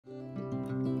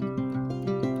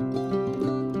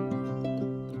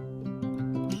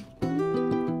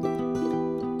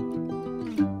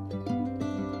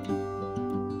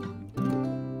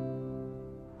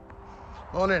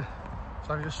Morning.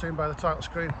 So I've just seen by the title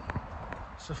screen,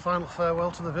 it's a final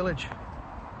farewell to the village.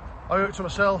 I owe it to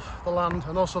myself, the land,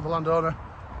 and also the landowner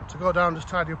to go down and just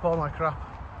tidy up all my crap.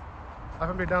 I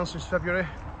haven't been down since February,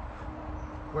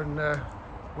 when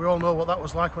we all know what that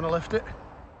was like when I left it.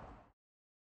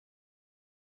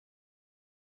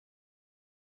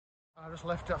 I just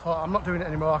left it. I thought, I'm not doing it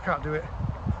anymore, I can't do it.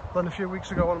 Then a few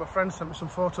weeks ago, one of my friends sent me some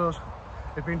photos.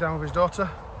 He'd been down with his daughter,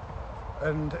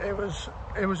 and it was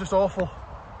just awful.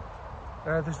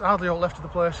 There's hardly all left of the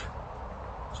place,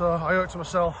 so I owe it to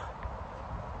myself,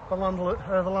 the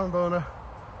landowner,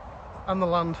 and the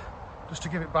land, just to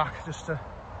give it back. So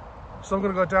I'm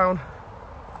going to go down.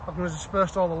 I'm going to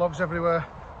disperse all the logs everywhere,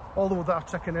 all the wood that I've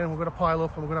taken in. We're going to pile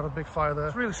up and we're going to have a big fire there.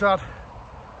 It's really sad.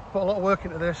 Put a lot of work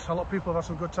into this. A lot of people have had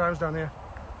some good times down here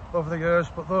over the years,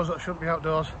 but those that shouldn't be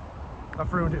outdoors,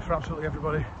 I've ruined it for absolutely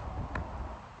everybody.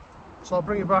 So I'll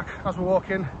bring you back as we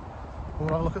walk in, and we'll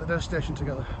have a look at the devastation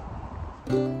together.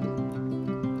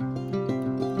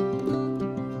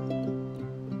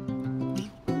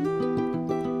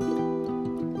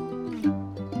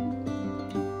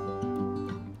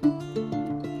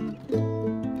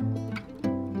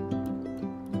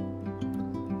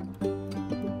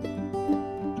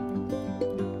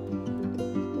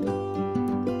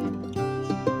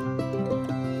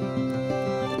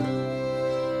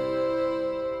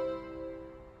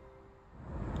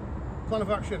 Plan of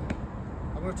action.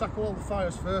 I'm going to tackle all the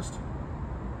fires first.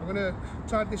 I'm going to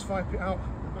tidy this fire pit out.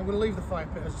 I'm going to leave the fire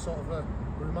pit as a sort of a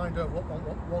reminder of what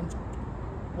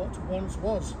once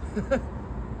was.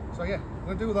 So yeah, I'm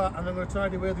going to do that, and I'm going to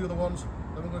tidy away the other ones.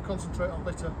 Then I'm going to concentrate on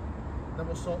litter. Then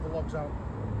we'll sort the logs out.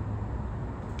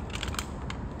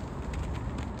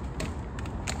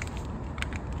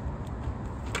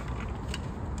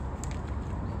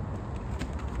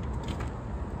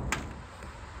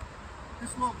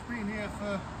 This log's been here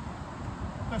for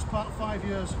the best part of 5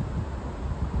 years.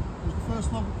 It was the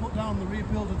first log we put down, the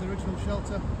rebuild of the original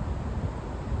shelter.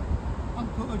 I'm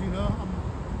gutted, you know,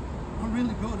 I'm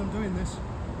really gutted I'm doing this.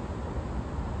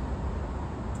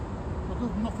 I'd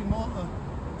love nothing more to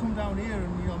come down here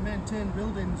and, you know, maintain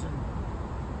buildings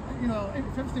and, you know,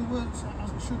 if everything works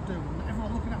as it should do and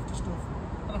everyone looking after stuff.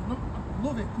 And I'd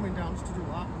love it coming down just to do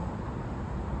that.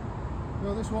 But, you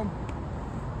know, this one,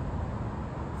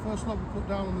 first log we put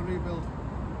down on the rebuild.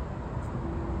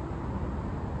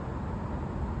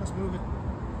 Let's move it.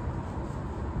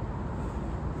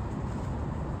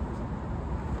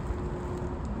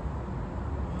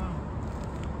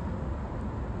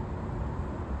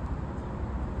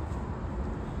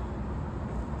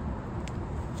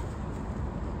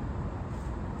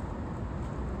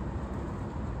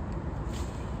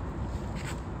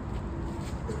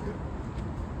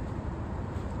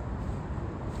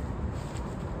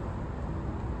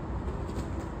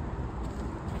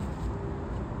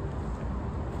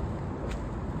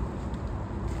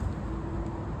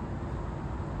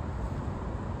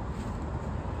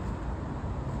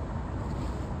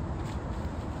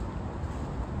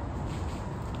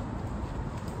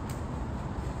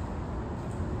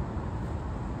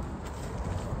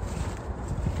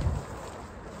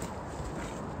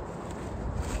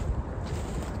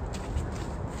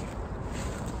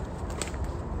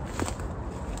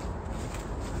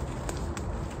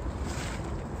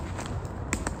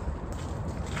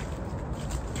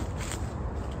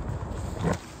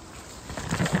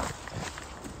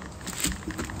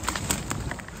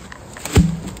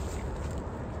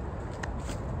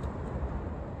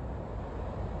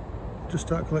 Just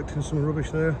start collecting some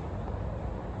rubbish there.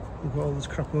 We've got all this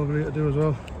crap over here to do as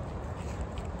well.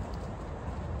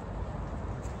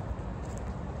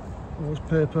 All this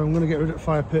paper. I'm going to get rid of the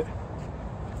fire pit.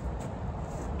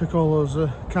 Pick all those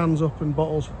cans up and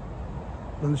bottles,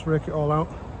 then just rake it all out.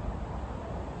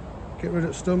 Get rid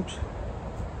of the stumps.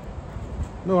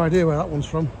 No idea where that one's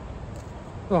from.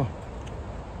 Oh,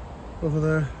 over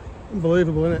there.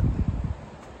 Unbelievable, isn't it?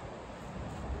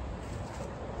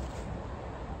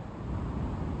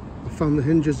 Found the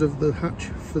hinges of the hatch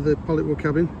for the palletwood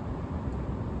cabin,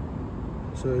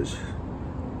 so it's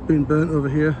been burnt over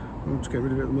here. I'm just getting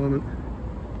rid of it at the moment.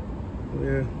 But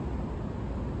yeah,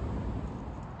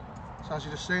 so as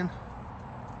you just seen,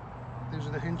 these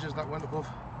are the hinges that went above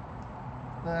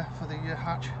there for the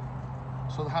hatch.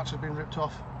 So the hatch has been ripped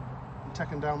off and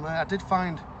taken down there. I did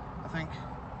find, I think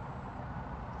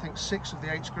 6 of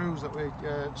the 8 screws that we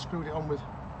screwed it on with,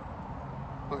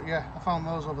 but yeah, I found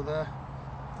those over there.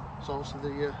 So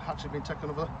obviously the hatch has been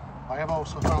taken over. I have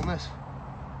also found this.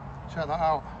 Check that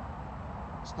out.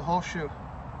 It's the horseshoe.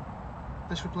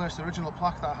 This replaced the original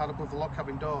plaque that I had above the log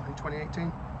cabin door in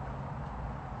 2018.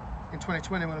 In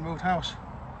 2020 when I moved house,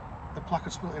 the plaque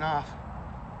had split in half.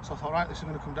 So I thought, right, this is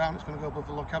going to come down, it's going to go above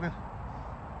the log cabin.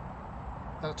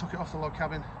 Then I took it off the log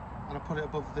cabin and I put it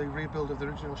above the rebuild of the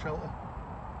original shelter.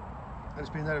 And it's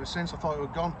been there ever since. I thought it was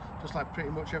gone, just like pretty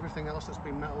much everything else that's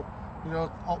been metal. You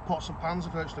know, all pots and pans are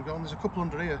virtually gone. There's a couple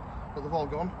under here, but they've all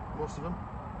gone, most of them.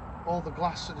 All the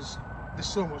glass, there's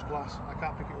so much glass, I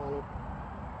can't pick it all up.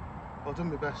 But I've done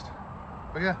my best.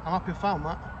 But yeah, I'm happy I found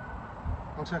that.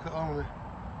 I'll take it home with me.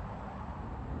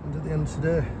 And at the end of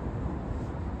today,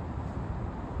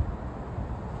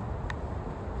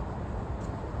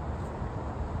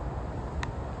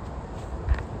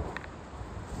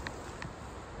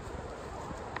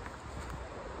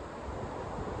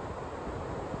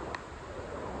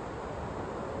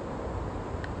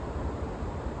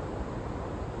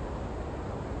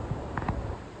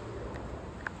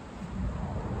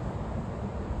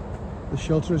 the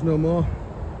shelter is no more.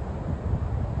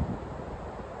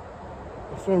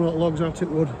 I've thrown a lot of logs out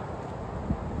in wood.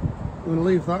 I'm going to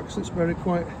leave that because it's buried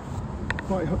quite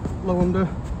low under.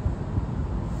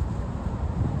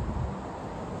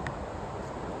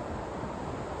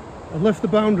 I've left the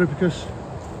boundary because,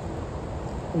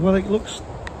 well, it looks,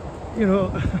 you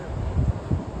know,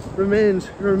 remains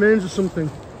of something.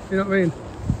 You know what I mean?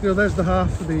 You know, there's the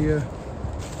half for the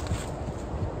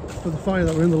fire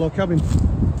that were in the log cabin.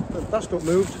 That's not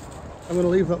moved. I'm going to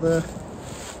leave that there.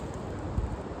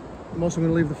 I'm also going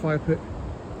to leave the fire pit.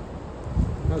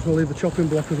 Might as well leave the chopping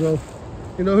block as well.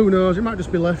 You know, who knows, it might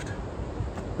just be left.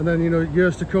 And then, you know,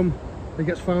 years to come, it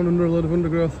gets found under a load of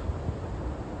undergrowth.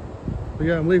 But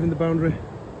yeah, I'm leaving the boundary.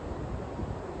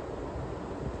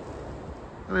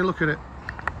 I mean, look at it.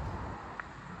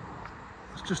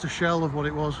 It's just a shell of what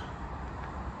it was.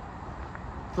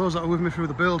 Those that were with me through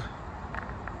the build,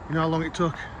 you know how long it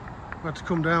took. I had to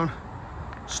come down,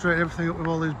 straighten everything up with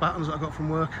all these battens that I got from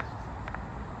work.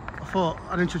 I thought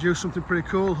I'd introduce something pretty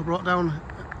cool. I brought down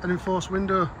an enforced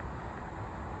window.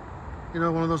 You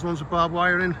know, one of those ones with barbed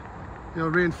wire in. You know,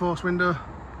 reinforced window.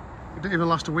 It didn't even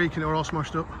last a week and it were all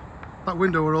smashed up. That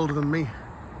window were older than me.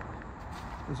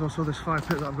 There's also this fire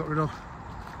pit that I've got rid of.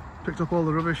 Picked up all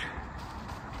the rubbish.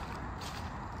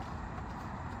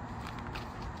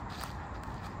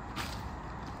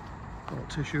 All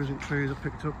tissues and trees I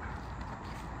picked up.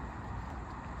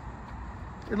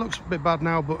 It looks a bit bad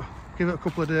now, but give it a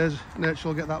couple of days, nature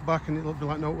will get that back and it'll be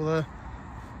like no there.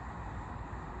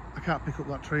 I can't pick up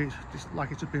that tree, it's just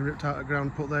like it's been ripped out of the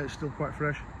ground, put there, it's still quite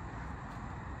fresh.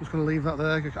 I'm just going to leave that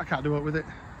there, I can't do it with it.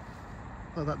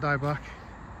 Let that die back.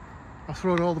 I've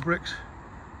thrown all the bricks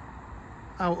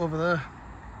out over there.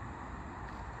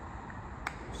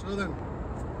 So then,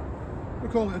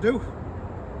 we'll call it a do.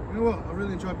 You know what, I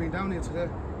really enjoyed being down here today.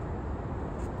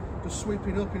 Just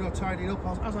sweeping up, you know, tidying up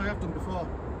as I have done before.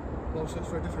 Well, so it's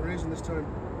for a different reason this time.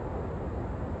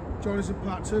 Join us in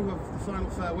part 2 of the final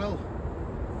farewell.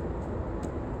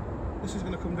 This is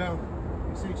going to come down.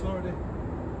 You can see it's already,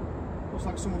 looks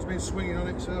like someone's been swinging on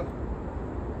it, so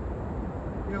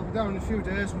yeah, I'll be down in a few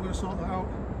days. I'm going to sort that out.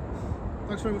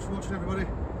 Thanks very much for watching, everybody.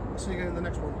 I'll see you again in the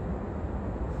next one.